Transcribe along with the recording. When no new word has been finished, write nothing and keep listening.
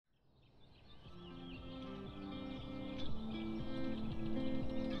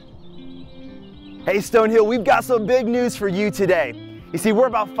Hey Stonehill, we've got some big news for you today. You see, we're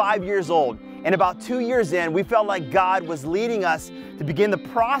about 5 years old, and about 2 years in, we felt like God was leading us to begin the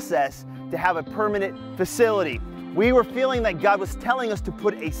process to have a permanent facility. We were feeling that God was telling us to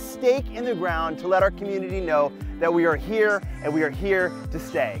put a stake in the ground to let our community know that we are here and we are here to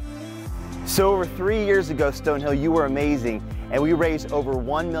stay. So over 3 years ago, Stonehill, you were amazing, and we raised over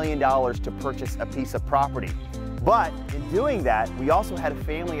 $1 million to purchase a piece of property. But in doing that, we also had a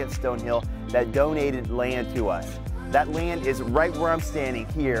family at Stonehill that donated land to us. That land is right where I'm standing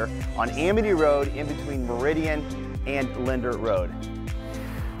here on Amity Road in between Meridian and Linder Road.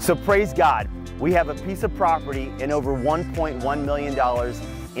 So praise God, we have a piece of property and over $1.1 million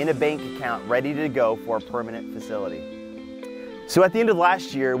in a bank account ready to go for a permanent facility. So at the end of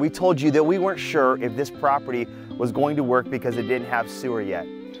last year, we told you that we weren't sure if this property was going to work because it didn't have sewer yet.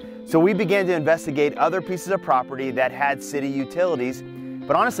 So we began to investigate other pieces of property that had city utilities,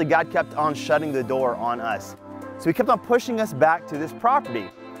 but honestly, God kept on shutting the door on us. So He kept on pushing us back to this property.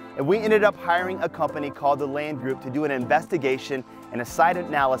 And we ended up hiring a company called the Land Group to do an investigation and a site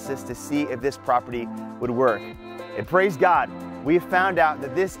analysis to see if this property would work. And praise God, we have found out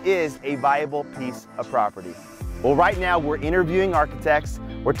that this is a viable piece of property. Well, right now we're interviewing architects,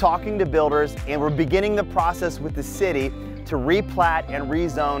 we're talking to builders, and we're beginning the process with the city to replat and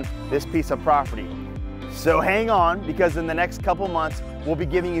rezone this piece of property. So hang on, because in the next couple months, we'll be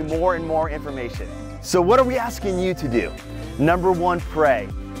giving you more and more information. So what are we asking you to do? Number one, pray.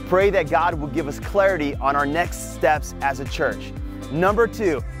 Pray that God will give us clarity on our next steps as a church. Number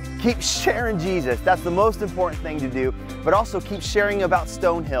two, keep sharing Jesus. That's the most important thing to do, but also keep sharing about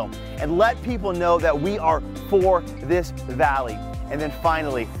Stonehill and let people know that we are for this valley. And then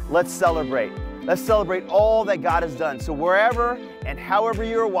finally, let's celebrate. Let's celebrate all that God has done. So wherever and however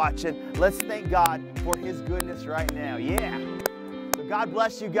you're watching, let's thank God for His goodness right now. Yeah. So God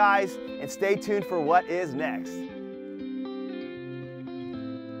bless you guys, and stay tuned for what is next.